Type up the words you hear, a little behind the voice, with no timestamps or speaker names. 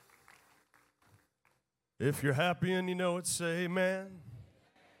If you're happy and you know it, say amen.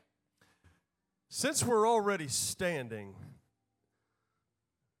 Since we're already standing,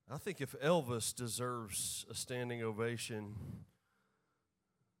 I think if Elvis deserves a standing ovation,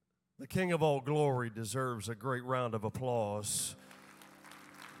 the King of all glory deserves a great round of applause.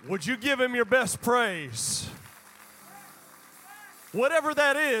 Would you give him your best praise? Whatever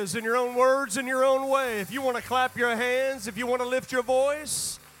that is, in your own words, in your own way. If you want to clap your hands, if you want to lift your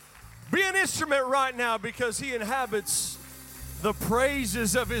voice, be an instrument right now, because he inhabits the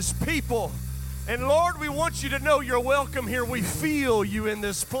praises of his people. And Lord, we want you to know you're welcome here. We feel you in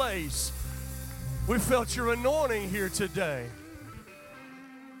this place. We felt your anointing here today.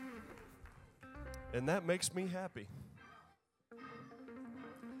 And that makes me happy.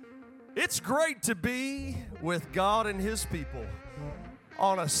 It's great to be with God and his people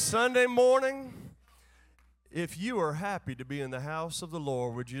on a Sunday morning. If you are happy to be in the house of the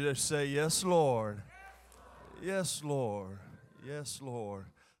Lord, would you just say, yes, Lord? Yes, Lord. Yes, Lord.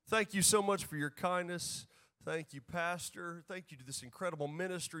 Thank you so much for your kindness. Thank you, Pastor. Thank you to this incredible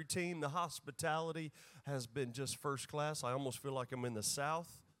ministry team. The hospitality has been just first class. I almost feel like I'm in the South.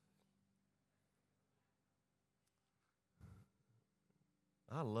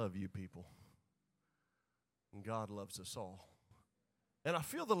 I love you people. And God loves us all. And I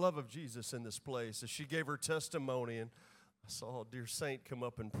feel the love of Jesus in this place as she gave her testimony, and I saw a dear saint come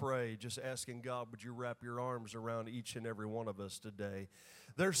up and pray, just asking God, would you wrap your arms around each and every one of us today?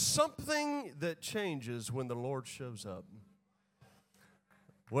 There's something that changes when the Lord shows up.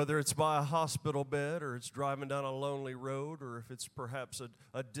 Whether it's by a hospital bed, or it's driving down a lonely road, or if it's perhaps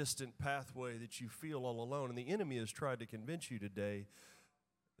a distant pathway that you feel all alone. And the enemy has tried to convince you today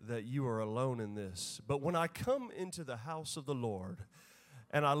that you are alone in this. But when I come into the house of the Lord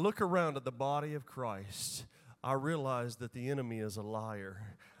and I look around at the body of Christ, I realize that the enemy is a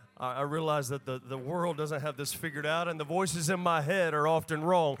liar. I realize that the world doesn't have this figured out, and the voices in my head are often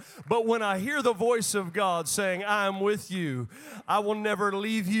wrong. But when I hear the voice of God saying, I am with you, I will never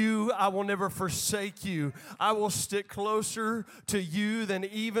leave you, I will never forsake you, I will stick closer to you than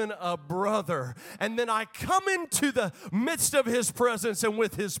even a brother. And then I come into the midst of his presence and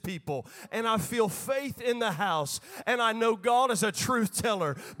with his people, and I feel faith in the house, and I know God is a truth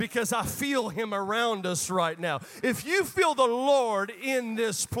teller because I feel him around us right now. If you feel the Lord in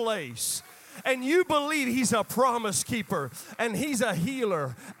this place, and you believe he's a promise keeper and he's a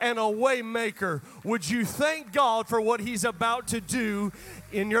healer and a way maker, would you thank God for what he's about to do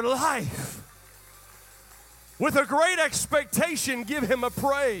in your life? With a great expectation, give him a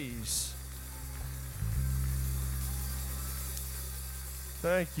praise.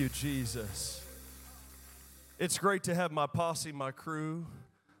 Thank you, Jesus. It's great to have my posse, my crew,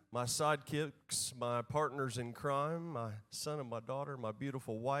 my sidekicks, my partners in crime, my son and my daughter, my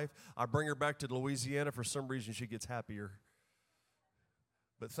beautiful wife. I bring her back to Louisiana. For some reason, she gets happier.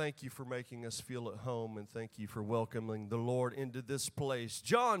 But thank you for making us feel at home, and thank you for welcoming the Lord into this place.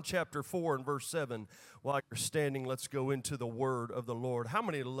 John chapter 4 and verse 7. While you're standing, let's go into the word of the Lord. How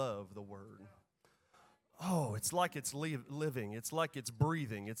many love the word? Oh, it's like it's living. It's like it's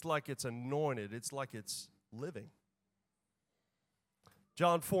breathing. It's like it's anointed. It's like it's living.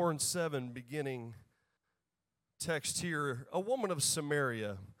 John 4 and 7, beginning text here. A woman of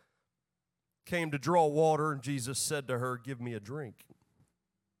Samaria came to draw water, and Jesus said to her, give me a drink.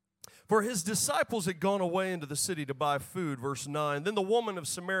 For his disciples had gone away into the city to buy food. Verse 9, then the woman of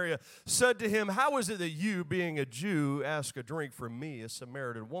Samaria said to him, how is it that you, being a Jew, ask a drink from me, a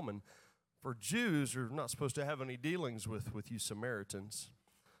Samaritan woman? For Jews are not supposed to have any dealings with you Samaritans.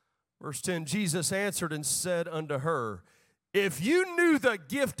 Verse 10, Jesus answered and said unto her, if you knew the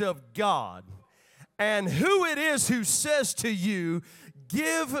gift of God and who it is who says to you,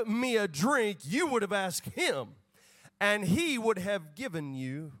 give me a drink, you would have asked him, and he would have given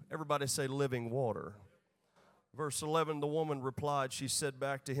you, everybody say, living water. Verse 11, the woman replied, she said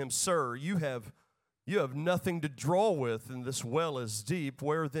back to him, sir, you have nothing to draw with, and this well is deep.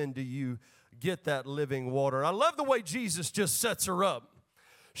 Where then do you get that living water? And I love the way Jesus just sets her up.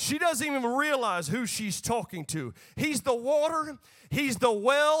 She doesn't even realize who she's talking to. He's the water, he's the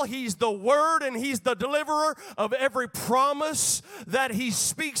well, he's the word, and he's the deliverer of every promise that he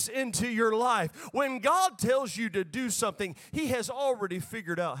speaks into your life. When God tells you to do something, he has already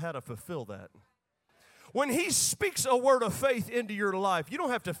figured out how to fulfill that. When he speaks a word of faith into your life, you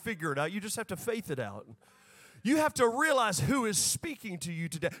don't have to figure it out, you just have to faith it out. You have to realize who is speaking to you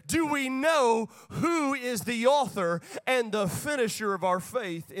today. Do we know who is the author and the finisher of our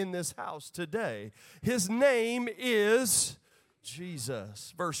faith in this house today? His name is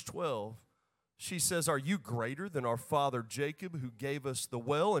Jesus. Verse 12, She says, "Are you greater than our father Jacob, who gave us the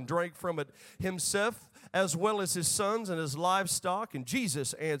well and drank from it himself, as well as his sons and his livestock?" And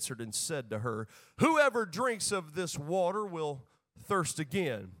Jesus answered and said to her, "Whoever drinks of this water will thirst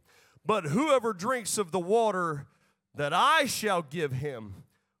again. But whoever drinks of the water that I shall give him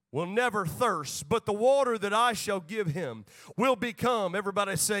will never thirst. But the water that I shall give him will become,"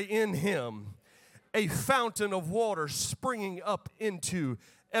 everybody say, "in him, a fountain of water springing up into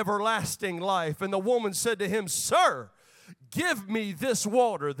everlasting life." And the woman said to him, "Sir, give me this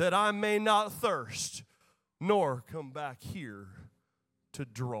water that I may not thirst, nor come back here to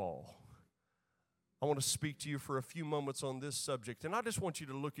draw." I want to speak to you for a few moments on this subject, and I just want you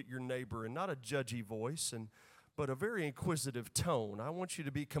to look at your neighbor in not a judgy voice, but a very inquisitive tone. I want you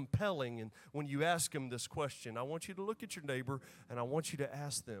to be compelling, and when you ask him this question, I want you to look at your neighbor, and I want you to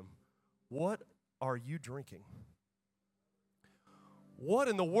ask them, "What are you drinking? What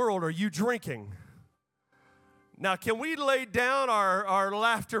in the world are you drinking?" Now, can we lay down our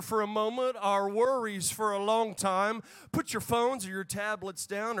laughter for a moment, our worries for a long time, put your phones or your tablets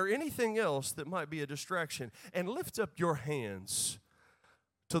down or anything else that might be a distraction, and lift up your hands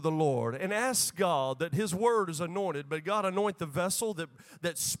to the Lord and ask God that His word is anointed, but God anoint the vessel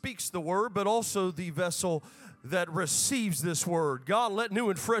that speaks the word, but also the vessel that receives this word. God, let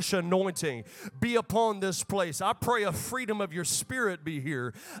new and fresh anointing be upon this place. I pray a freedom of your spirit be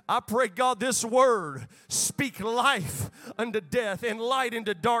here. I pray, God, this word speak life unto death and light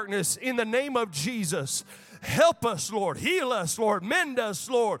into darkness in the name of Jesus. Help us, Lord. Heal us, Lord. Mend us,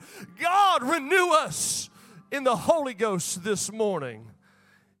 Lord. God, renew us in the Holy Ghost this morning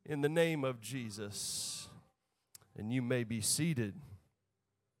in the name of Jesus. And you may be seated.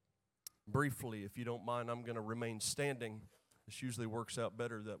 Briefly, if you don't mind, I'm going to remain standing. This usually works out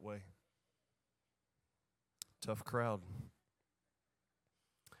better that way. Tough crowd.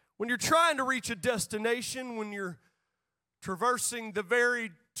 When you're trying to reach a destination, when you're traversing the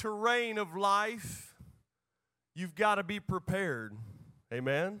varied terrain of life, you've got to be prepared.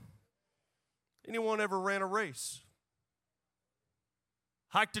 Amen? Anyone ever ran a race?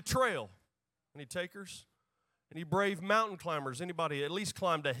 Hiked a trail? Any takers? Any brave mountain climbers? Anybody at least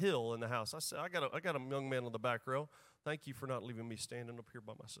climbed a hill in the house? I said, I got a young man on the back row. Thank you for not leaving me standing up here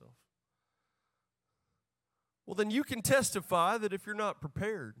by myself. Well, then you can testify that if you're not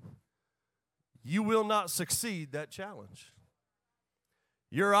prepared, you will not succeed that challenge.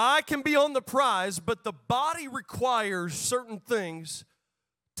 Your eye can be on the prize, but the body requires certain things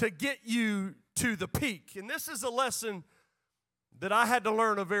to get you to the peak. And this is a lesson that I had to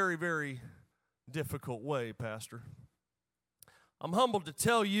learn a very, very difficult way, Pastor. I'm humbled to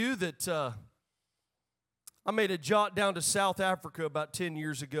tell you that I made a jaunt down to South Africa about 10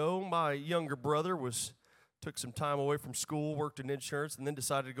 years ago. My younger brother took some time away from school, worked in insurance, and then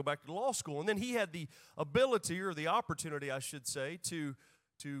decided to go back to law school. And then he had the ability, or the opportunity, I should say, to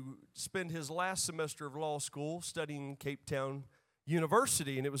spend his last semester of law school studying Cape Town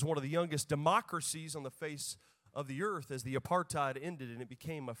University. And it was one of the youngest democracies on the face of the earth as the apartheid ended and it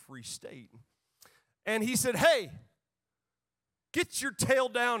became a free state. And he said, "Hey, get your tail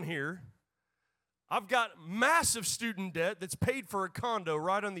down here. I've got massive student debt that's paid for a condo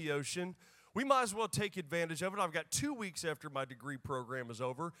right on the ocean. We might as well take advantage of it. I've got 2 weeks after my degree program is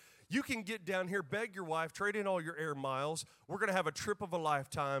over. You can get down here, beg your wife, trade in all your air miles. We're going to have a trip of a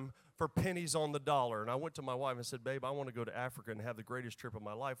lifetime for pennies on the dollar." And I went to my wife and said, "Babe, I want to go to Africa and have the greatest trip of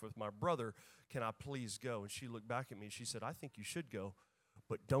my life with my brother. Can I please go?" And she looked back at me and she said, "I think you should go.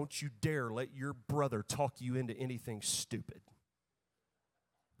 But don't you dare let your brother talk you into anything stupid."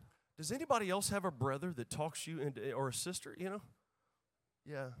 Does anybody else have a brother that talks you into, or a sister, you know?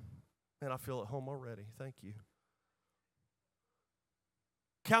 Yeah. Man, I feel at home already. Thank you.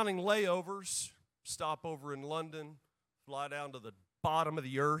 Counting layovers, stop over in London, fly down to the bottom of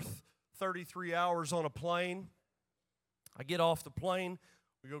the earth, 33 hours on a plane. I get off the plane,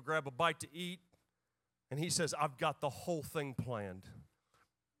 we go grab a bite to eat, and he says, "I've got the whole thing planned."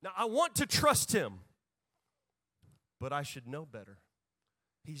 Now, I want to trust him, but I should know better.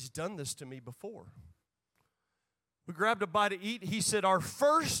 He's done this to me before. We grabbed a bite to eat. He said, "Our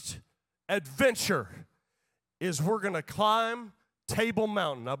first adventure is we're going to climb Table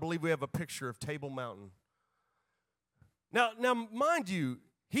Mountain." I believe we have a picture of Table Mountain. Now, mind you,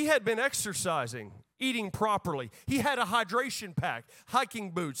 he had been exercising, eating properly. He had a hydration pack,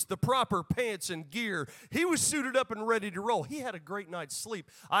 hiking boots, the proper pants and gear. He was suited up and ready to roll. He had a great night's sleep.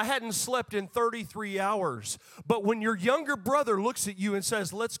 I hadn't slept in 33 hours. But when your younger brother looks at you and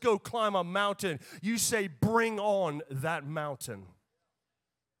says, "Let's go climb a mountain," you say, "Bring on that mountain."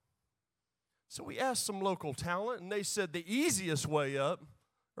 So we asked some local talent, and they said the easiest way up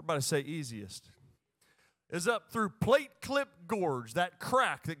Everybody say easiest. Is up through Plate Clip Gorge, that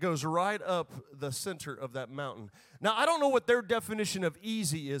crack that goes right up the center of that mountain. Now, I don't know what their definition of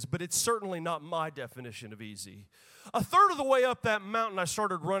easy is, but it's certainly not my definition of easy. A third of the way up that mountain, I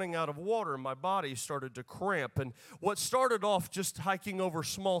started running out of water, and my body started to cramp. And what started off just hiking over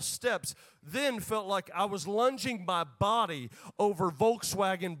small steps then felt like I was lunging my body over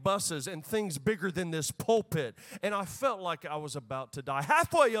Volkswagen buses and things bigger than this pulpit. And I felt like I was about to die.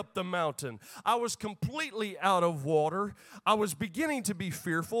 Halfway up the mountain, I was completely out of water. I was beginning to be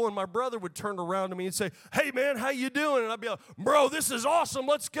fearful, and my brother would turn around to me and say, "Hey, man, how you doing?" And I'd be like, "Bro, this is awesome.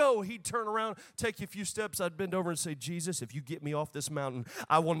 Let's go." He'd turn around, take a few steps. I'd bend over and say, "Jesus, if you get me off this mountain,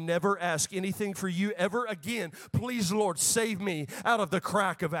 I will never ask anything for you ever again. Please, Lord, save me out of the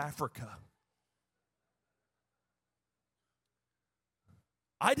crack of Africa."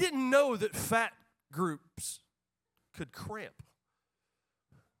 I didn't know that fat groups could cramp.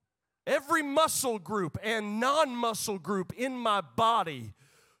 Every muscle group and non-muscle group in my body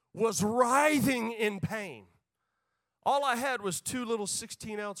was writhing in pain. All I had was 2 little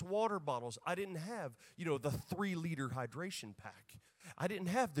 16-ounce water bottles. I didn't have, the 3-liter hydration pack. I didn't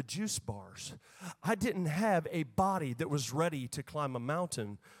have the juice bars. I didn't have a body that was ready to climb a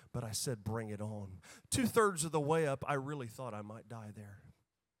mountain, but I said, "Bring it on." 2/3 of the way up, I really thought I might die there.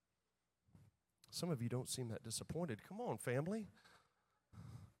 Some of you don't seem that disappointed. Come on, family.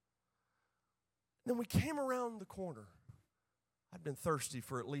 Then we came around the corner. I'd been thirsty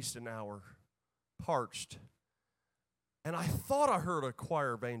for at least an hour, parched. And I thought I heard a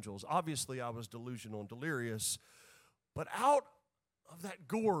choir of angels. Obviously, I was delusional and delirious. But out of that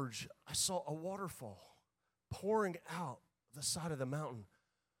gorge, I saw a waterfall pouring out the side of the mountain.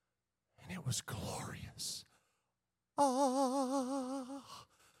 And it was glorious.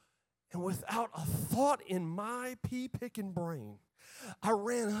 And without a thought in my pea-picking brain, I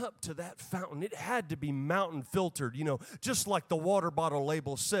ran up to that fountain. It had to be mountain filtered, just like the water bottle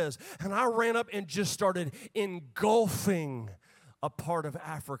label says. And I ran up and just started engulfing a part of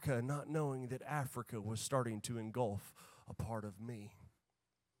Africa, not knowing that Africa was starting to engulf a part of me.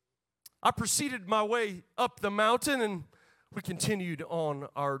 I proceeded my way up the mountain, and we continued on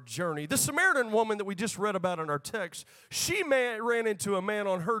our journey. The Samaritan woman that we just read about in our text, she ran into a man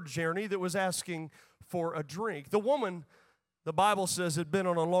on her journey that was asking for a drink. The woman, the Bible says, had been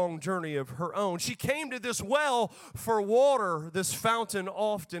on a long journey of her own. She came to this well for water, this fountain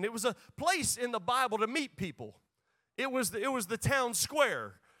often. It was a place in the Bible to meet people. It was the town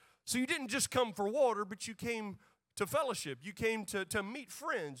square. So you didn't just come for water, but you came to fellowship. You came to meet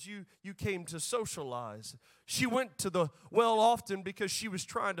friends. You came to socialize. She went to the well often because she was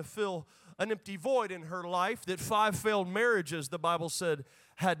trying to fill an empty void in her life that 5 failed marriages, the Bible said,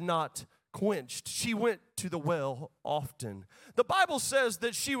 had not quenched. She went to the well often. The Bible says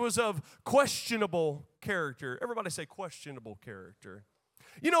that she was of questionable character. Everybody say questionable character.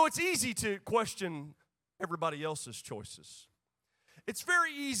 It's easy to question everybody else's choices. It's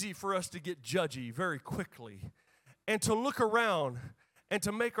very easy for us to get judgy very quickly and to look around and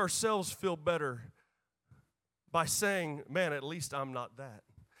to make ourselves feel better by saying, "Man, at least I'm not that.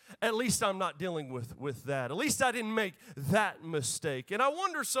 At least I'm not dealing with that. At least I didn't make that mistake." And I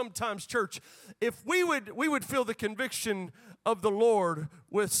wonder sometimes, church, if we would feel the conviction of the Lord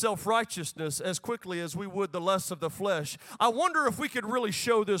with self-righteousness as quickly as we would the lust of the flesh. I wonder if we could really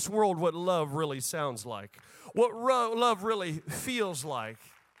show this world what love really sounds like, what love really feels like.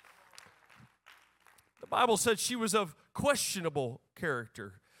 The Bible said she was of questionable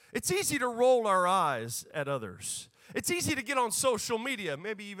character. It's easy to roll our eyes at others. It's easy to get on social media,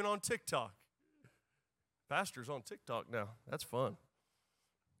 maybe even on TikTok. Pastor's on TikTok now. That's fun.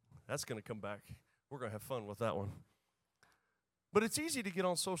 That's going to come back. We're going to have fun with that one. But it's easy to get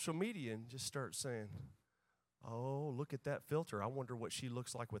on social media and just start saying, "Oh, look at that filter. I wonder what she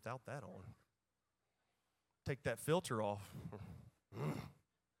looks like without that on. Take that filter off.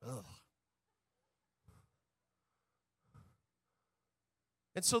 Ugh."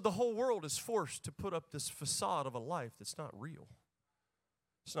 And so the whole world is forced to put up this facade of a life that's not real.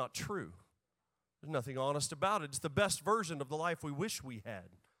 It's not true. There's nothing honest about it. It's the best version of the life we wish we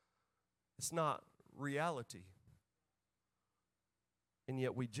had. It's not reality. And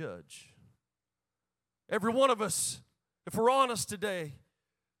yet we judge. Every one of us, if we're honest today,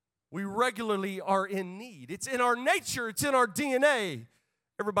 we regularly are in need. It's in our nature. It's in our DNA.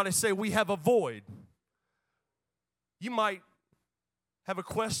 Everybody say we have a void. You might have a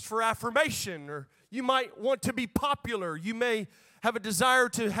quest for affirmation, or you might want to be popular. You may have a desire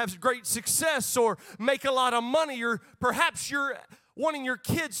to have great success or make a lot of money, or perhaps you're wanting your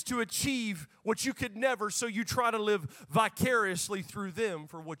kids to achieve what you could never, so you try to live vicariously through them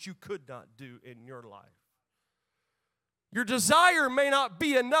for what you could not do in your life. Your desire may not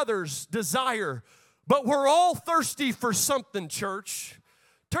be another's desire, but we're all thirsty for something, church.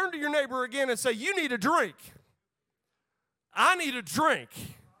 Turn to your neighbor again and say, you need a drink. I need a drink.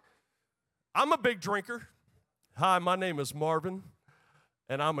 I'm a big drinker. Hi, my name is Marvin,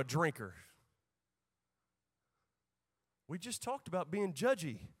 and I'm a drinker. We just talked about being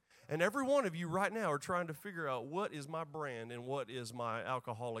judgy, and every one of you right now are trying to figure out what is my brand and what is my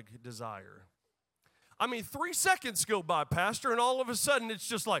alcoholic desire. I mean, 3 seconds go by, Pastor, and all of a sudden it's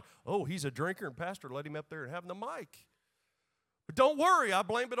just like, oh, he's a drinker, and Pastor, let him up there and have the mic. But don't worry, I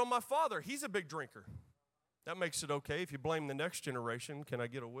blame it on my father. He's a big drinker. That makes it okay. If you blame the next generation, can I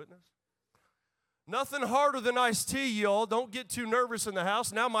get a witness? Nothing harder than iced tea, y'all. Don't get too nervous in the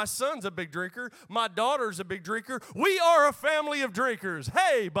house. Now my son's a big drinker. My daughter's a big drinker. We are a family of drinkers.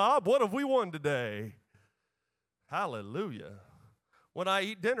 Hey, Bob, what have we won today? Hallelujah. When I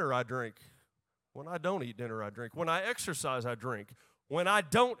eat dinner, I drink. When I don't eat dinner, I drink. When I exercise, I drink. When I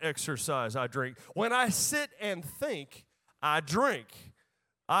don't exercise, I drink. When I sit and think, I drink.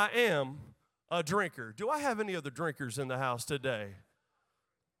 I am a drinker. Do I have any other drinkers in the house today?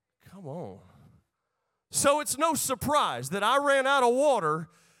 Come on. So it's no surprise that I ran out of water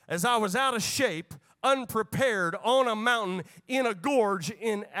as I was out of shape, unprepared, on a mountain in a gorge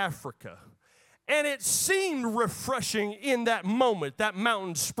in Africa. And it seemed refreshing in that moment, that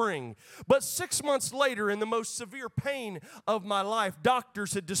mountain spring. But 6 months later, in the most severe pain of my life,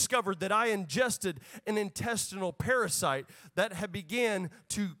 doctors had discovered that I ingested an intestinal parasite that had began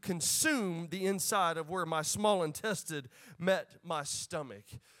to consume the inside of where my small intestine met my stomach.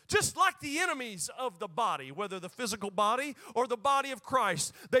 Just like the enemies of the body, whether the physical body or the body of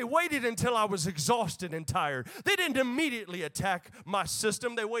Christ, they waited until I was exhausted and tired. They didn't immediately attack my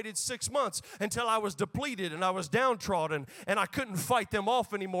system. They waited 6 months until I was depleted and I was downtrodden and I couldn't fight them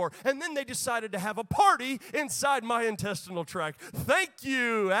off anymore. And then they decided to have a party inside my intestinal tract. Thank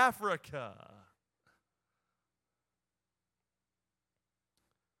you, Africa.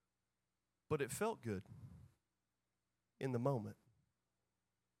 But it felt good in the moment.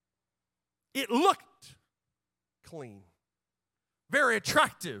 It looked clean, very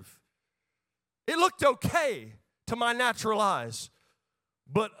attractive. It looked okay to my natural eyes,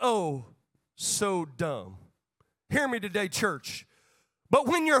 but oh, so dumb. Hear me today, church. But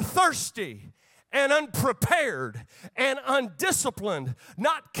when you're thirsty and unprepared and undisciplined,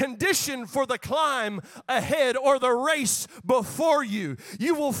 not conditioned for the climb ahead or the race before you,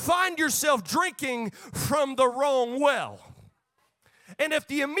 you will find yourself drinking from the wrong well. And if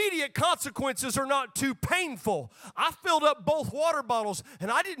the immediate consequences are not too painful, I filled up both water bottles, and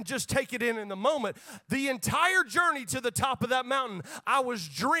I didn't just take it in the moment. The entire journey to the top of that mountain, I was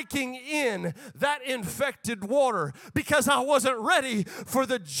drinking in that infected water because I wasn't ready for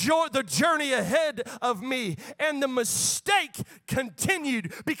the journey ahead of me. And the mistake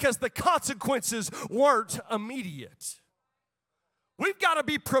continued because the consequences weren't immediate. We've got to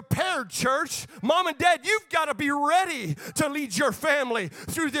be prepared, church. Mom and Dad, you've got to be ready to lead your family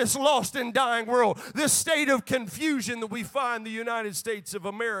through this lost and dying world, this state of confusion that we find the United States of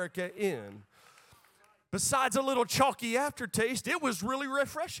America in. Besides a little chalky aftertaste, it was really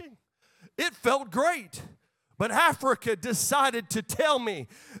refreshing. It felt great. But Africa decided to tell me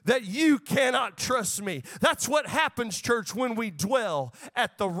that you cannot trust me. That's what happens, church, when we dwell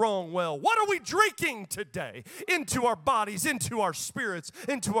at the wrong well. What are we drinking today into our bodies, into our spirits,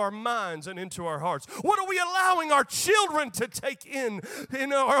 into our minds, and into our hearts? What are we allowing our children to take in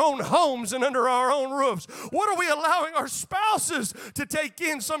our own homes and under our own roofs? What are we allowing our spouses to take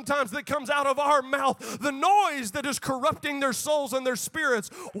in sometimes that comes out of our mouth? The noise that is corrupting their souls and their spirits.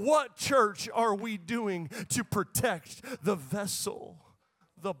 What, church, are we doing to protect the vessel,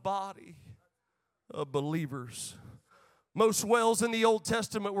 the body of believers? Most wells in the Old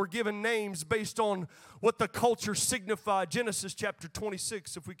Testament were given names based on what the culture signified. Genesis chapter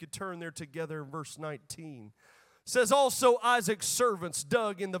 26, if we could turn there together, verse 19. Says also Isaac's servants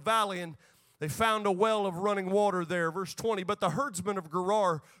dug in the valley and they found a well of running water there. Verse 20, but the herdsmen of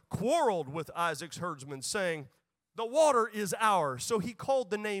Gerar quarreled with Isaac's herdsmen, saying, the water is ours. So he called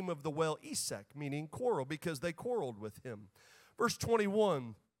the name of the well Esek, meaning quarrel, because they quarreled with him. Verse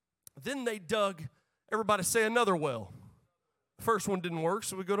 21, then they dug, everybody say another well. The first one didn't work,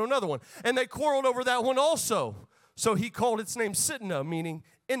 so we go to another one. And they quarreled over that one also. So he called its name Sitnah, meaning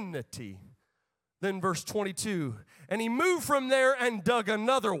enmity. Then verse 22, and he moved from there and dug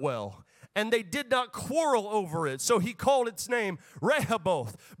another well. and they did not quarrel over it. So he called its name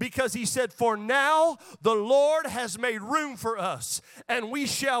Rehoboth, because he said, for now the Lord has made room for us, and we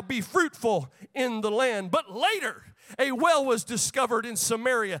shall be fruitful in the land. But later, a well was discovered in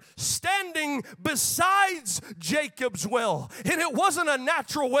Samaria, standing besides Jacob's well. And it wasn't a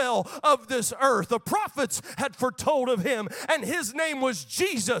natural well of this earth. The prophets had foretold of him, and his name was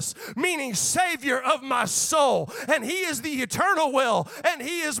Jesus, meaning Savior of my soul. And he is the eternal well, and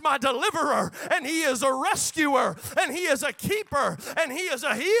he is my deliverer, and he is a rescuer, and he is a keeper, and he is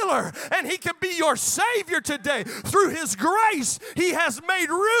a healer, and he can be your Savior today. Through his grace, he has made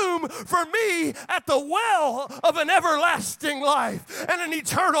room for me at the well of an everlasting life and an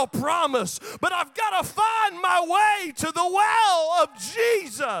eternal promise. But I've got to find my way to the well of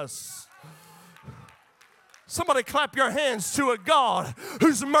Jesus. Somebody clap your hands to a God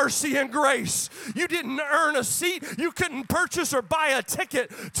whose mercy and grace. You didn't earn a seat. You couldn't purchase or buy a ticket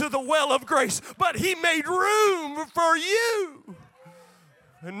to the well of grace, but he made room for you.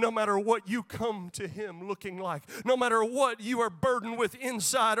 And no matter what you come to him looking like, no matter what you are burdened with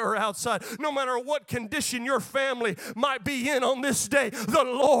inside or outside, no matter what condition your family might be in on this day, the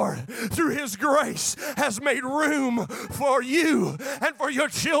Lord, through his grace, has made room for you and for your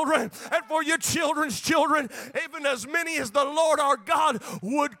children and for your children's children, even as many as the Lord our God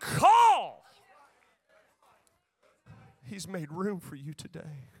would call. He's made room for you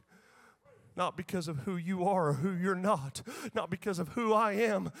today. Not because of who you are or who you're not because of who I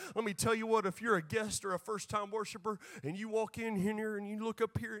am. Let me tell you what, if you're a guest or a first-time worshiper and you walk in here and you look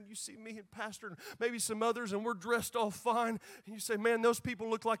up here and you see me and Pastor and maybe some others and we're dressed all fine and you say, man, those people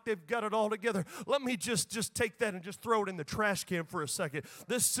look like they've got it all together. Let me just take that and just throw it in the trash can for a second.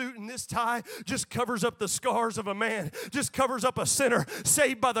 This suit and this tie just covers up the scars of a man, just covers up a sinner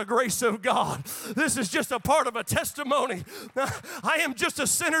saved by the grace of God. This is just a part of a testimony. I am just a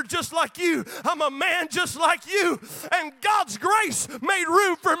sinner just like you. I'm a man just like you, and God's grace made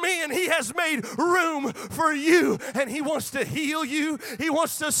room for me, and he has made room for you, and he wants to heal you. He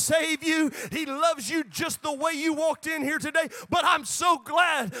wants to save you. He loves you just the way you walked in here today, but I'm so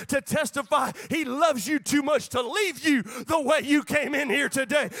glad to testify he loves you too much to leave you the way you came in here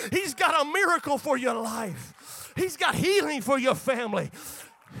today. He's got a miracle for your life. He's got healing for your family.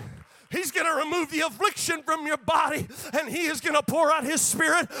 He's going to remove the affliction from your body, and he is going to pour out his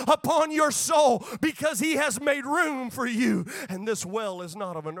Spirit upon your soul because he has made room for you. And this well is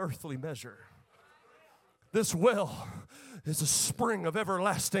not of an earthly measure. This well is a spring of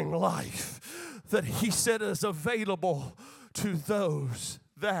everlasting life that he said is available to those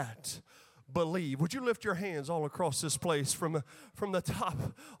that believe. Would you lift your hands all across this place from the top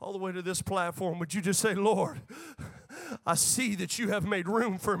all the way to this platform? Would you just say, Lord, I see that you have made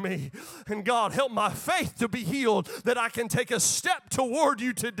room for me. And God, help my faith to be healed that I can take a step toward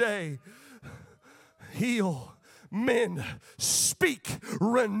you today. Heal, mend, speak,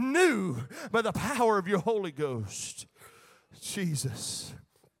 renew by the power of your Holy Ghost. Jesus,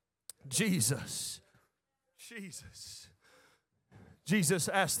 Jesus, Jesus. Jesus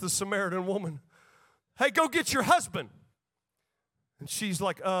asked the Samaritan woman, hey, go get your husband. And she's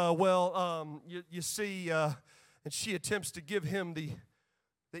like, you see, and she attempts to give him the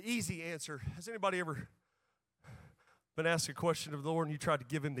easy answer. Has anybody ever been asked a question of the Lord and you tried to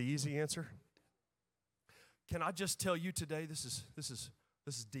give him the easy answer? Can I just tell you today, this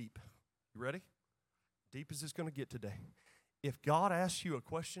is deep. You ready? Deep as it's going to get today. If God asks you a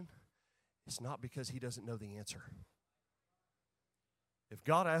question, it's not because he doesn't know the answer. If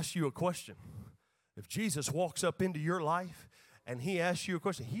God asks you a question, if Jesus walks up into your life and he asks you a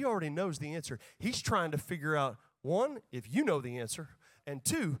question, he already knows the answer. He's trying to figure out, one, if you know the answer, and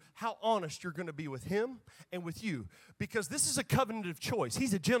two, how honest you're going to be with him and with you. Because this is a covenantal choice.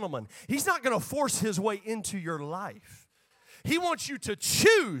 He's a gentleman. He's not going to force his way into your life. He wants you to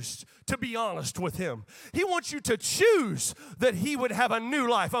choose to be honest with him. He wants you to choose that he would have a new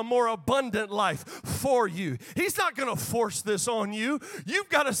life, a more abundant life for you. He's not going to force this on you. You've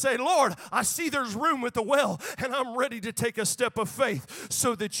got to say, Lord, I see there's room at the well, and I'm ready to take a step of faith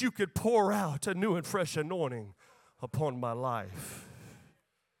so that you could pour out a new and fresh anointing upon my life.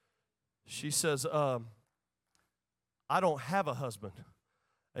 She says, I don't have a husband.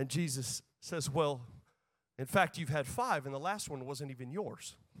 And Jesus says, well, in fact, you've had 5, and the last one wasn't even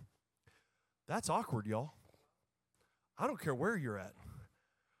yours. That's awkward, y'all. I don't care where you're at.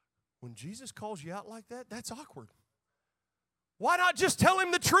 When Jesus calls you out like that, that's awkward. Why not just tell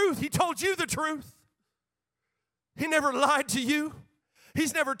him the truth? He told you the truth. He never lied to you.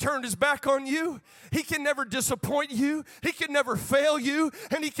 He's never turned his back on you. He can never disappoint you. He can never fail you,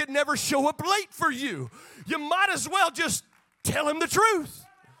 and he can never show up late for you. You might as well just tell him the truth.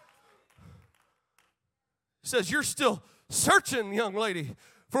 He says, you're still searching, young lady,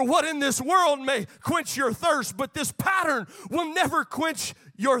 for what in this world may quench your thirst, but this pattern will never quench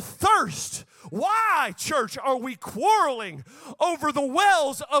your thirst. Why, church, are we quarreling over the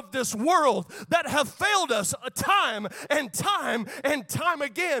wells of this world that have failed us time and time and time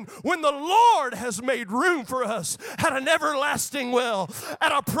again, when the Lord has made room for us at an everlasting well,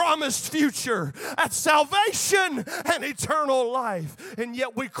 at a promised future, at salvation and eternal life? And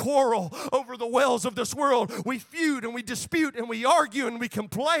yet we quarrel over the wells of this world. We feud and we dispute and we argue and we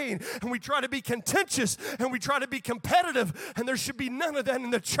complain and we try to be contentious and we try to be competitive, and there should be none of that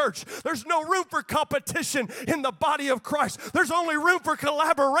in the church. There's no room for competition in the body of Christ. There's only room for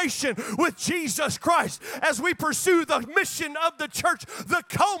collaboration with Jesus Christ as we pursue the mission of the church, the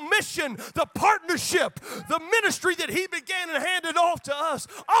co-mission, the partnership, the ministry that He began and handed off to us.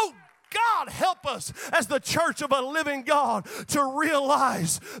 Oh, God, help us as the church of a living God to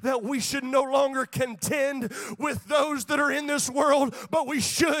realize that we should no longer contend with those that are in this world, but we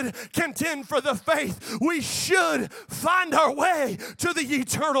should contend for the faith. We should find our way to the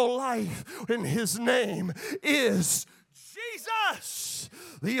eternal life, and His name is Jesus,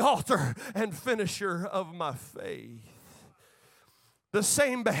 the author and finisher of my faith. The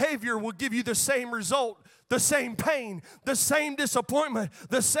same behavior will give you the same result, the same pain, the same disappointment,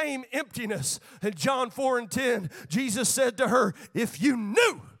 the same emptiness. In John 4:10, Jesus said to her, if you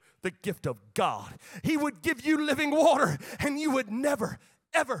knew the gift of God, He would give you living water and you would never,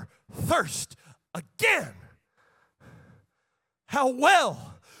 ever thirst again. How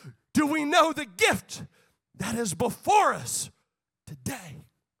well do we know the gift that is before us today?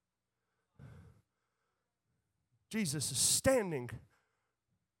 Jesus is standing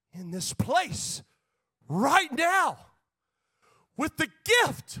in this place right now with the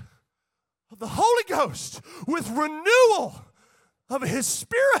gift of the Holy Ghost, with renewal of His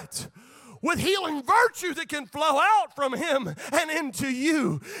Spirit, with healing virtue that can flow out from Him and into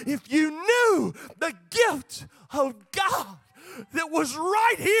you. If you knew the gift of God that was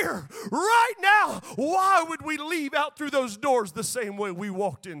right here, right now, why would we leave out through those doors the same way we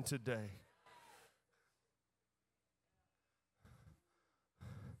walked in today?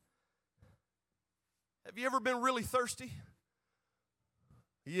 Have you ever been really thirsty?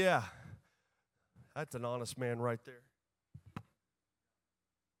 Yeah. That's an honest man right there. Really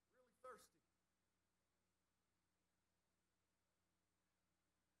thirsty.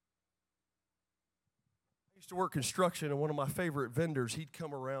 I used to work construction, and one of my favorite vendors, he'd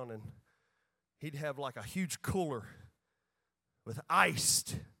come around and he'd have like a huge cooler with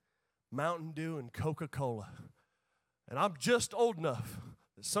iced Mountain Dew and Coca-Cola. And I'm just old enough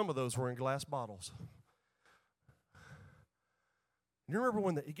that some of those were in glass bottles. You remember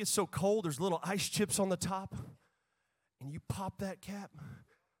when it gets so cold, there's little ice chips on the top, and you pop that cap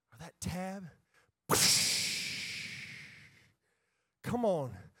or that tab? Come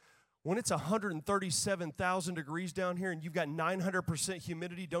on. When it's 137,000 degrees down here and you've got 900%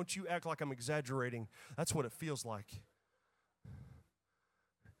 humidity, don't you act like I'm exaggerating. That's what it feels like.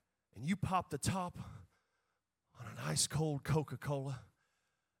 And you pop the top on an ice cold Coca-Cola,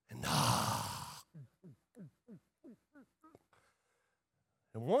 and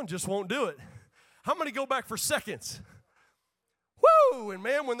and one just won't do it. How many go back for seconds? Woo! And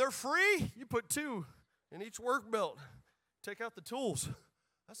man, when they're free, you put 2 in each work belt. Take out the tools.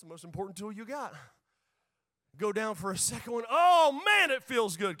 That's the most important tool you got. Go down for a second one. Oh, man, it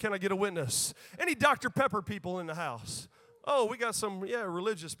feels good. Can I get a witness? Any Dr. Pepper people in the house? Oh, we got some,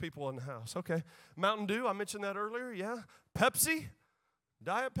 religious people in the house. Okay. Mountain Dew, I mentioned that earlier, yeah. Pepsi,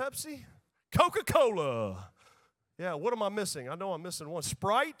 Diet Pepsi, Coca-Cola. Yeah, what am I missing? I know I'm missing one.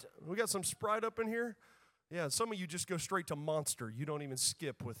 Sprite. We got some Sprite up in here. Yeah, some of you just go straight to Monster. You don't even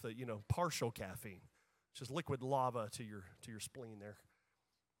skip with the, partial caffeine. It's just liquid lava to your spleen there.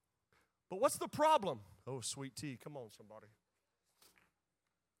 But what's the problem? Oh, sweet tea. Come on, somebody.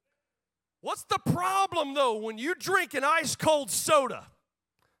 What's the problem, though, when you drink an ice-cold soda?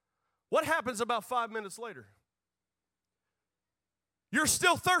 What happens about 5 minutes later? You're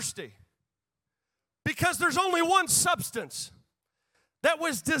still thirsty. Because there's only one substance that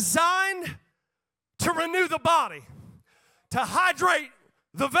was designed to renew the body, to hydrate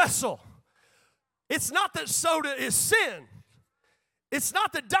the vessel. It's not that soda is sin. It's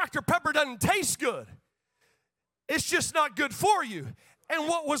not that Dr. Pepper doesn't taste good. It's just not good for you. And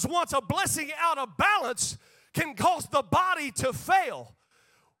what was once a blessing out of balance can cause the body to fail.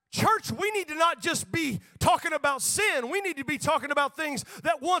 Church, we need to not just be talking about sin. We need to be talking about things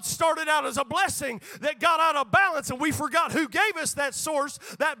that once started out as a blessing that got out of balance, and we forgot who gave us that source,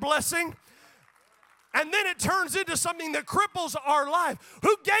 that blessing. And then it turns into something that cripples our life.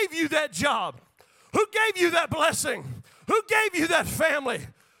 Who gave you that job? Who gave you that blessing? Who gave you that family?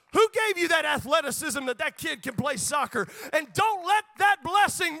 Who gave you that athleticism that kid can play soccer? And don't let that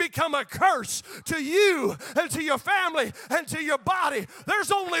blessing become a curse to you and to your family and to your body.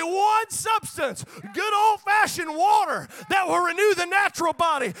 There's only one substance, good old-fashioned water, that will renew the natural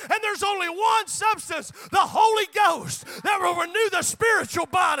body. And there's only one substance, the Holy Ghost, that will renew the spiritual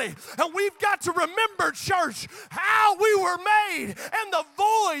body. And we've got to remember, church, how we were made. And the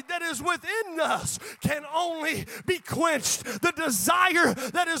void that is within us can only be quenched. The desire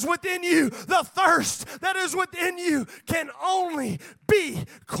that is within you, the thirst that is within you, can only be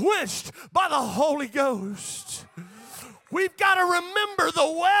quenched by the Holy Ghost. We've got to remember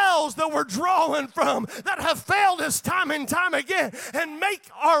the wells that we're drawing from that have failed us time and time again, and make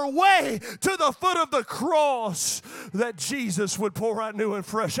our way to the foot of the cross, that Jesus would pour out new and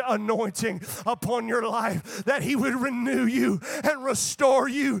fresh anointing upon your life, that He would renew you and restore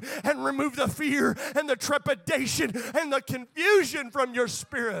you and remove the fear and the trepidation and the confusion from your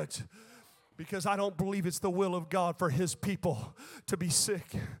spirit. Because I don't believe it's the will of God for His people to be sick,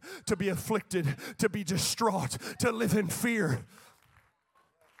 to be afflicted, to be distraught, to live in fear.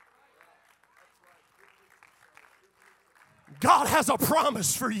 God has a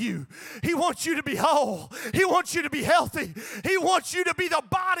promise for you. He wants you to be whole. He wants you to be healthy. He wants you to be the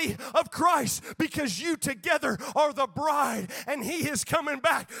body of Christ, because you together are the bride, and He is coming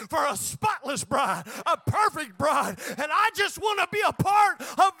back for a spotless bride, a perfect bride. And I just want to be a part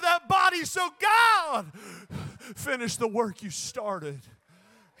of that body. So God, finish the work You started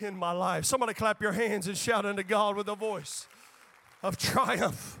in my life. Somebody clap your hands and shout unto God with a voice of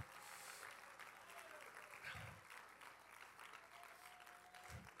triumph.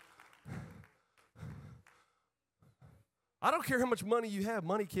 I don't care how much money you have.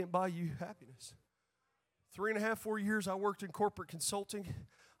 Money can't buy you happiness. 3.5, 4 years I worked in corporate consulting.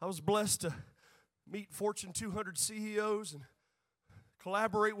 I was blessed to meet Fortune 200 CEOs and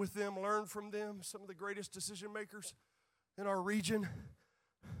collaborate with them, learn from them, some of the greatest decision makers in our region.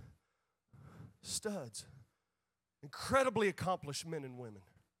 Studs. Incredibly accomplished men and women.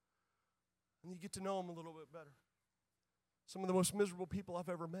 And you get to know them a little bit better. Some of the most miserable people I've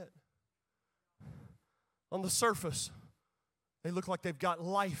ever met. On the surface, they look like they've got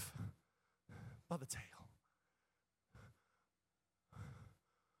life by the tail.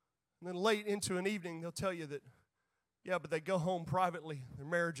 And then late into an evening, they'll tell you that, yeah, but they go home privately. Their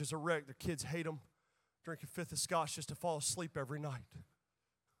marriage is a wreck. Their kids hate them. Drink a fifth of scotch just to fall asleep every night.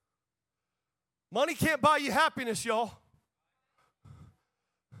 Money can't buy you happiness, y'all.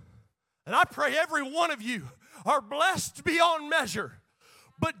 And I pray every one of you are blessed beyond measure.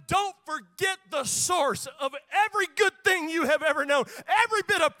 But don't forget the source of every good thing you have ever known. Every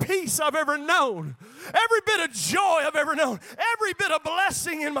bit of peace I've ever known. Every bit of joy I've ever known. Every bit of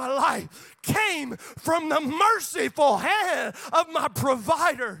blessing in my life came from the merciful hand of my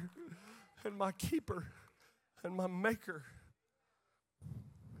provider and my keeper and my maker.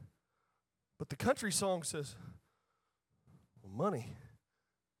 But the country song says, well, money,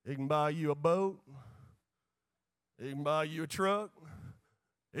 it can buy you a boat. It can buy you a truck.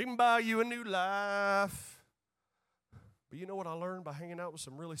 It can buy you a new life. But you know what I learned by hanging out with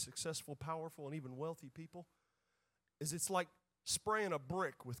some really successful, powerful, and even wealthy people? Is it's like spraying a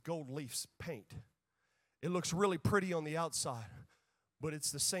brick with gold leaf paint. It looks really pretty on the outside, but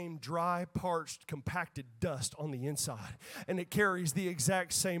it's the same dry, parched, compacted dust on the inside. And it carries the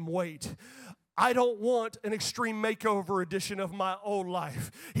exact same weight. I don't want an extreme makeover edition of my old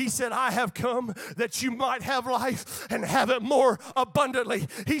life. He said, I have come that you might have life and have it more abundantly.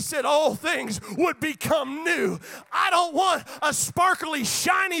 He said, all things would become new. I don't want a sparkly,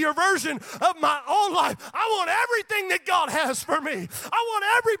 shinier version of my old life. I want everything that God has for me. I want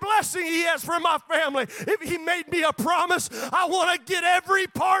every blessing He has for my family. If He made me a promise, I want to get every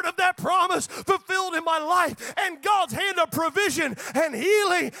part of that promise fulfilled in my life. And God's hand of provision and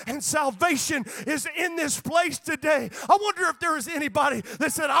healing and salvation is in this place today. I wonder if there is anybody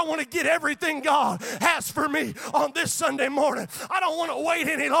that said, I want to get everything God has for me on this Sunday morning. I don't want to wait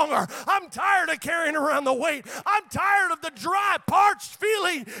any longer. I'm tired of carrying around the weight. I'm tired of the dry, parched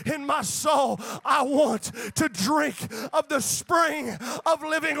feeling in my soul. I want to drink of the spring of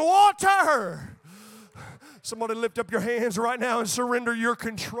living water. Somebody lift up your hands right now and surrender your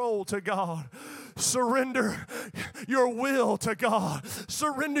control to God. Surrender your will to God.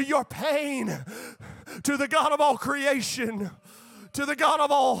 Surrender your pain to the God of all creation, to the God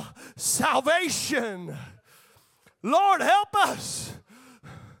of all salvation. Lord, help us.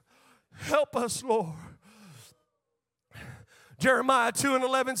 Help us, Lord. Jeremiah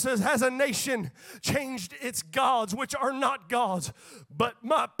 2:11 says, has a nation changed its gods, which are not gods, but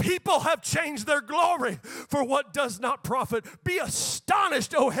my people have changed their glory for what does not profit. Be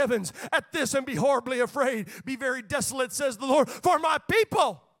astonished, O heavens, at this, and be horribly afraid. Be very desolate, says the Lord, for my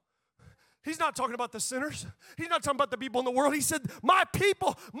people. He's not talking about the sinners. He's not talking about the people in the world. He said, my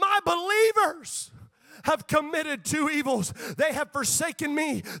people, my believers, have committed two evils. They have forsaken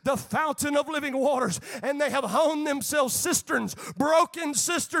me, the fountain of living waters, and they have honed themselves cisterns, broken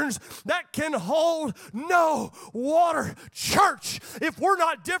cisterns that can hold no water. Church, if we're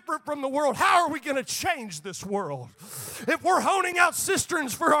not different from the world, how are we going to change this world? If we're honing out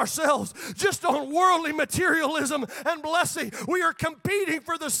cisterns for ourselves just on worldly materialism and blessing, we are competing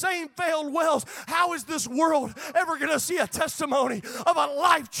for the same failed wells. How is this world ever going to see a testimony of a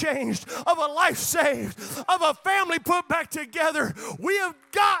life changed, of a life saved, of a family put back together? We have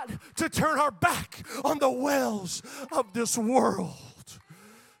got to turn our back on the wells of this world.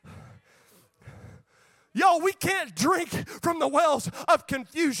 Yo, we can't drink from the wells of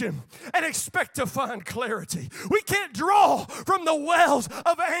confusion and expect to find clarity. We can't draw from the wells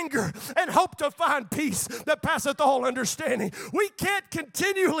of anger and hope to find peace that passeth all understanding. We can't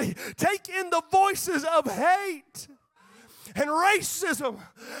continually take in the voices of hate and racism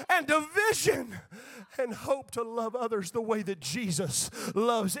and division and hope to love others the way that Jesus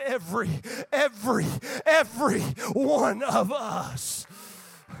loves every one of us.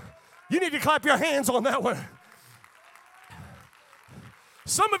 You need to clap your hands on that one.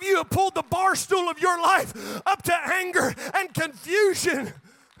 Some of you have pulled the bar stool of your life up to anger and confusion.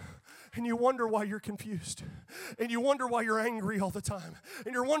 And you wonder why you're confused. And you wonder why you're angry all the time.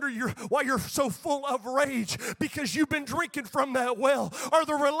 And you wonder why you're so full of rage, because you've been drinking from that well. Are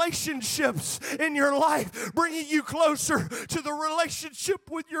the relationships in your life bringing you closer to the relationship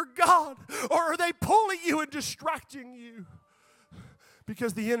with your God? Or are they pulling you and distracting you?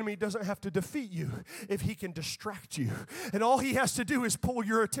 Because the enemy doesn't have to defeat you if he can distract you. And all he has to do is pull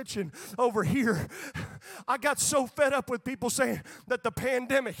your attention over here. I got so fed up with people saying that the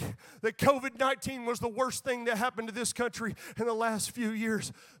pandemic, that COVID-19 was the worst thing that happened to this country in the last few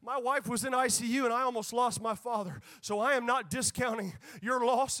years. My wife was in ICU and I almost lost my father. So I am not discounting your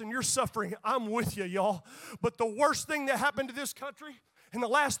loss and your suffering. I'm with you, y'all. But the worst thing that happened to this country in the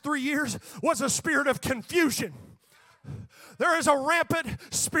last 3 years was a spirit of confusion. There is a rampant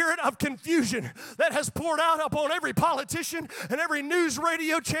spirit of confusion that has poured out upon every politician and every news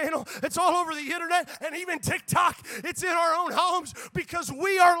radio channel. It's all over the internet and even TikTok. It's in our own homes because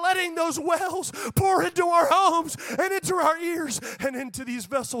we are letting those wells pour into our homes and into our ears and into these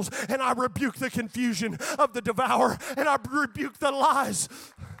vessels. And I rebuke the confusion of the devourer, and I rebuke the lies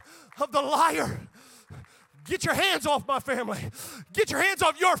of the liar. Get your hands off my family. Get your hands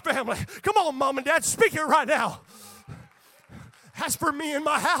off your family. Come on, Mom and Dad, speak it right now. As for me and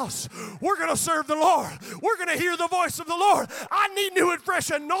my house, we're going to serve the Lord. We're going to hear the voice of the Lord. I need new and fresh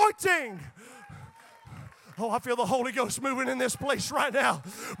anointing. Oh, I feel the Holy Ghost moving in this place right now.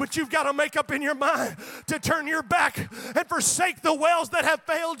 But you've got to make up in your mind to turn your back and forsake the wells that have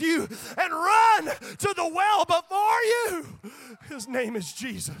failed you and run to the well before you. His name is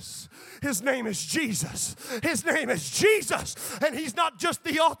Jesus. His name is Jesus. His name is Jesus. And he's not just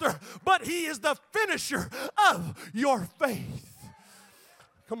the author, but he is the finisher of your faith.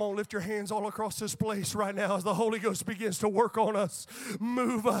 Come on, lift your hands all across this place right now as the Holy Ghost begins to work on us,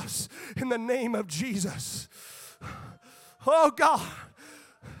 move us in the name of Jesus. Oh, God,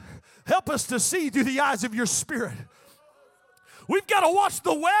 help us to see through the eyes of your Spirit. We've got to watch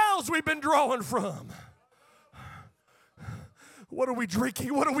the wells we've been drawing from. What are we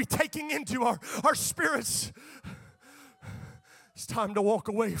drinking? What are we taking into our spirits? It's time to walk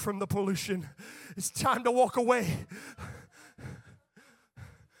away from the pollution. It's time to walk away.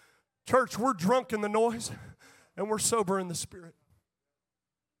 Church, we're drunk in the noise and we're sober in the spirit.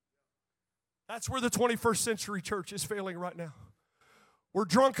 That's where the 21st century church is failing right now. We're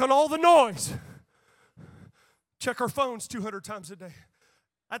drunk on all the noise. Check our phones 200 times a day.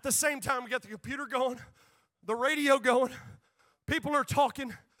 At the same time, we got the computer going, the radio going, people are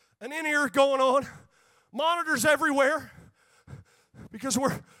talking, an in-ear going on, monitors everywhere, because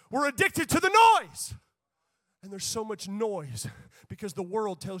we're addicted to the noise. And there's so much noise because the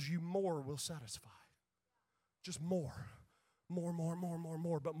world tells you more will satisfy. Just more.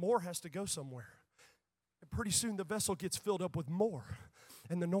 But more has to go somewhere. And pretty soon the vessel gets filled up with more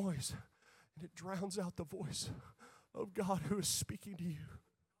and the noise. And it drowns out the voice of God who is speaking to you,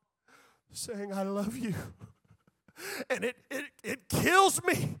 saying, I love you. And it kills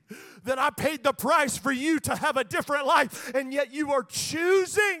me that I paid the price for you to have a different life, and yet you are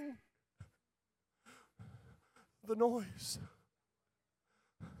choosing the noise.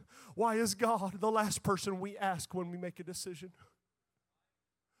 Why is God the last person we ask when we make a decision?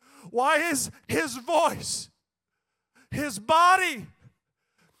 Why is His voice, His body,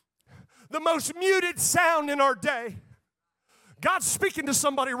 the most muted sound in our day? God's speaking to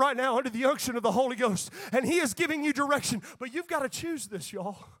somebody right now under the unction of the Holy Ghost, and He is giving you direction. But you've got to choose this,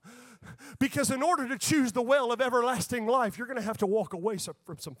 y'all. Because in order to choose the well of everlasting life, you're going to have to walk away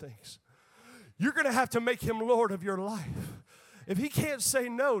from some things. You're going to have to make Him Lord of your life. If He can't say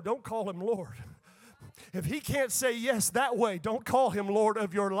no, don't call Him Lord. If He can't say yes that way, don't call Him Lord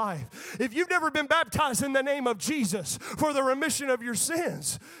of your life. If you've never been baptized in the name of Jesus for the remission of your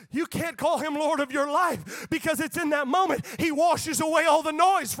sins, you can't call Him Lord of your life, because it's in that moment He washes away all the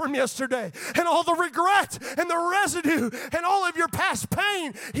noise from yesterday and all the regret and the residue and all of your past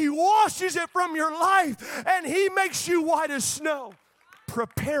pain. He washes it from your life and He makes you white as snow,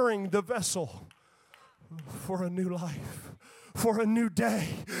 preparing the vessel for a new life, for a new day,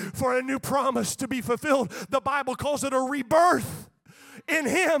 for a new promise to be fulfilled. The Bible calls it a rebirth in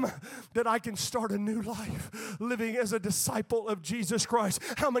Him, that I can start a new life living as a disciple of Jesus Christ.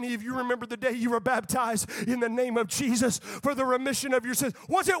 How many of you remember the day you were baptized in the name of Jesus for the remission of your sins?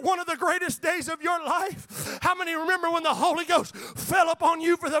 Was it one of the greatest days of your life? How many remember when the Holy Ghost fell upon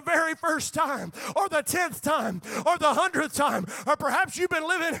you for the very first time, or the 10th time, or the 100th time? Or perhaps you've been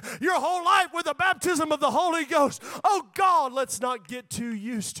living your whole life with the baptism of the Holy Ghost. Oh God, let's not get too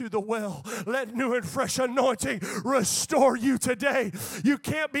used to the well. Let new and fresh anointing restore you today. You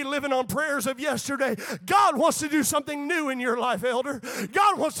can't be living on prayers of yesterday. God wants to do something new in your life, elder.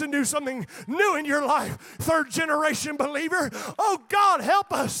 God wants to do something new in your life, third generation believer. Oh God,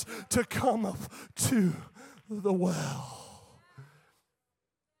 help us to come up to the well.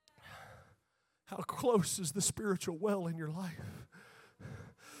 How close is the spiritual well in your life?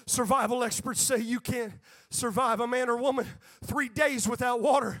 Survival experts say you can't survive, a man or woman, 3 days without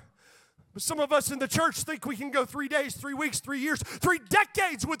water. But some of us in the church think we can go 3 days, 3 weeks, 3 years, 3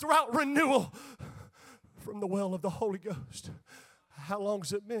 decades without renewal from the well of the Holy Ghost. How long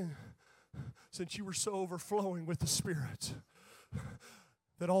has it been since you were so overflowing with the Spirit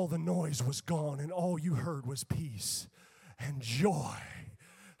that all the noise was gone and all you heard was peace and joy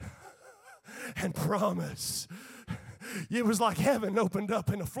and promise? It was like heaven opened up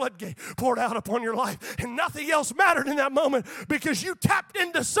and a floodgate poured out upon your life, and nothing else mattered in that moment, because you tapped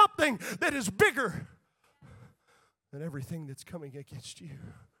into something that is bigger than everything that's coming against you.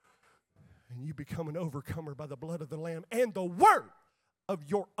 And you become an overcomer by the blood of the Lamb and the word of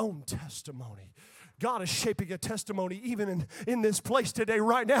your own testimony. God is shaping a testimony even in this place today,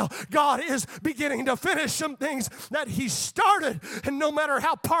 right now. God is beginning to finish some things that He started. And no matter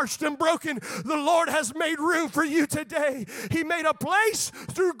how parched and broken, the Lord has made room for you today. He made a place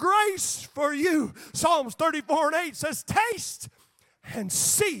through grace for you. Psalms 34:8 says, taste and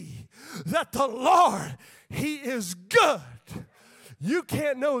see that the Lord, He is good. You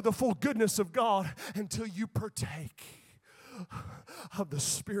can't know the full goodness of God until you partake of the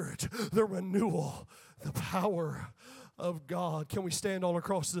Spirit, the renewal, the power of God. Can we stand all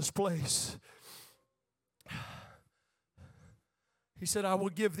across this place? He said, I will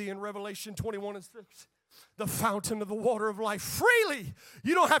give thee in Revelation 21:6 the fountain of the water of life freely.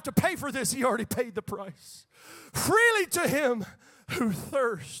 You don't have to pay for this. He already paid the price. Freely to him who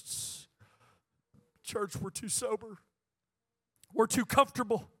thirsts. Church, we're too sober. We're too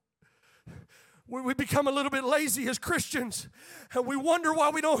comfortable. We become a little bit lazy as Christians, and we wonder why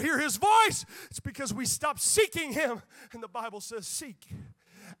we don't hear His voice. It's because we stopped seeking Him. And the Bible says, seek,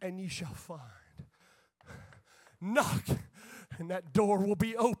 and ye shall find. Knock, and that door will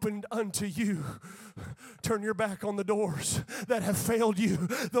be opened unto you. Turn your back on the doors that have failed you,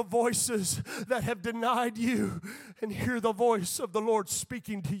 the voices that have denied you, and hear the voice of the Lord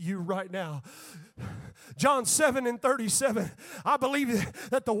speaking to you right now. John 7:37, I believe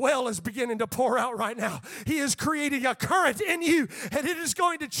that the well is beginning to pour out right now. He is creating a current in you, and it is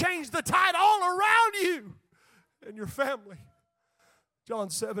going to change the tide all around you and your family. John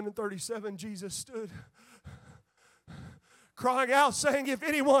 7:37, Jesus stood crying out, saying, if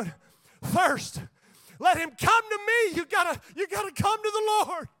anyone thirst, let him come to me. You gotta come to the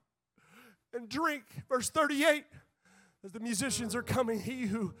Lord and drink. Verse 38, as the musicians are coming, he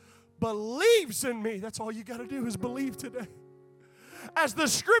who believes in me. That's all you got to do is believe today. As the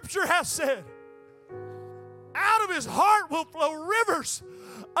scripture has said, out of his heart will flow rivers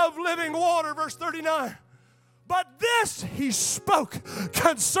of living water. Verse 39, But this he spoke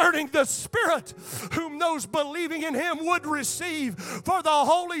concerning the Spirit, whom those believing in him would receive. For the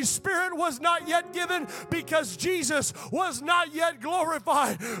Holy Spirit was not yet given, because Jesus was not yet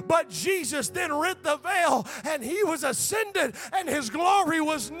glorified. But Jesus then rent the veil, and he was ascended, and his glory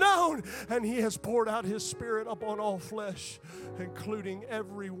was known. And he has poured out his Spirit upon all flesh, including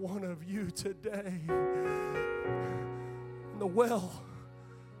every one of you today. The well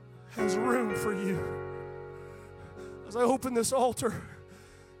has room for you. As I open this altar,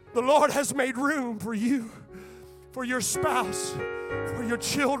 the Lord has made room for you, for your spouse, for your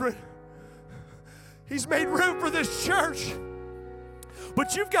children. He's made room for this church.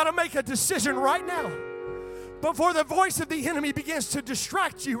 But you've got to make a decision right now before the voice of the enemy begins to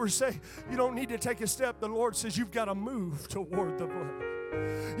distract you or say, you don't need to take a step. The Lord says you've got to move toward the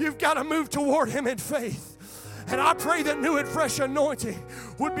blood. You've got to move toward him in faith. And I pray that new and fresh anointing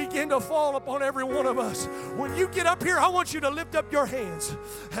would begin to fall upon every one of us. When you get up here, I want you to lift up your hands.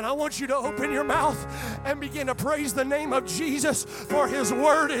 And I want you to open your mouth and begin to praise the name of Jesus, for his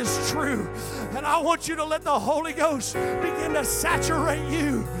word is true. And I want you to let the Holy Ghost begin to saturate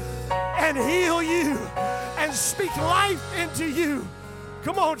you and heal you and speak life into you.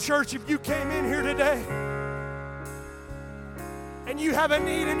 Come on, church, if you came in here today and you have a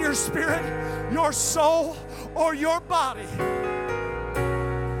need in your spirit, your soul, or your body,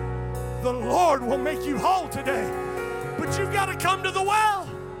 the Lord will make you whole today. But you've got to come to the well.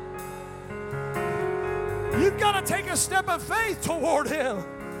 You've got to take a step of faith toward him.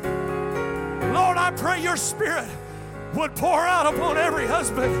 Lord, I pray your Spirit would pour out upon every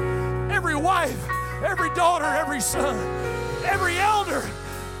husband, every wife, every daughter, every son, every elder,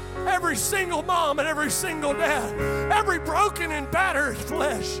 every single mom and every single dad, every broken and battered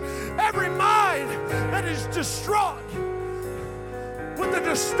flesh, every mind that is distraught with the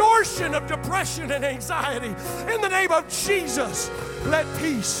distortion of depression and anxiety. In the name of Jesus, let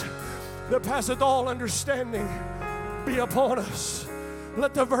peace that passeth all understanding be upon us.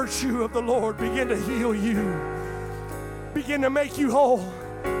 Let the virtue of the Lord begin to heal you, begin to make you whole.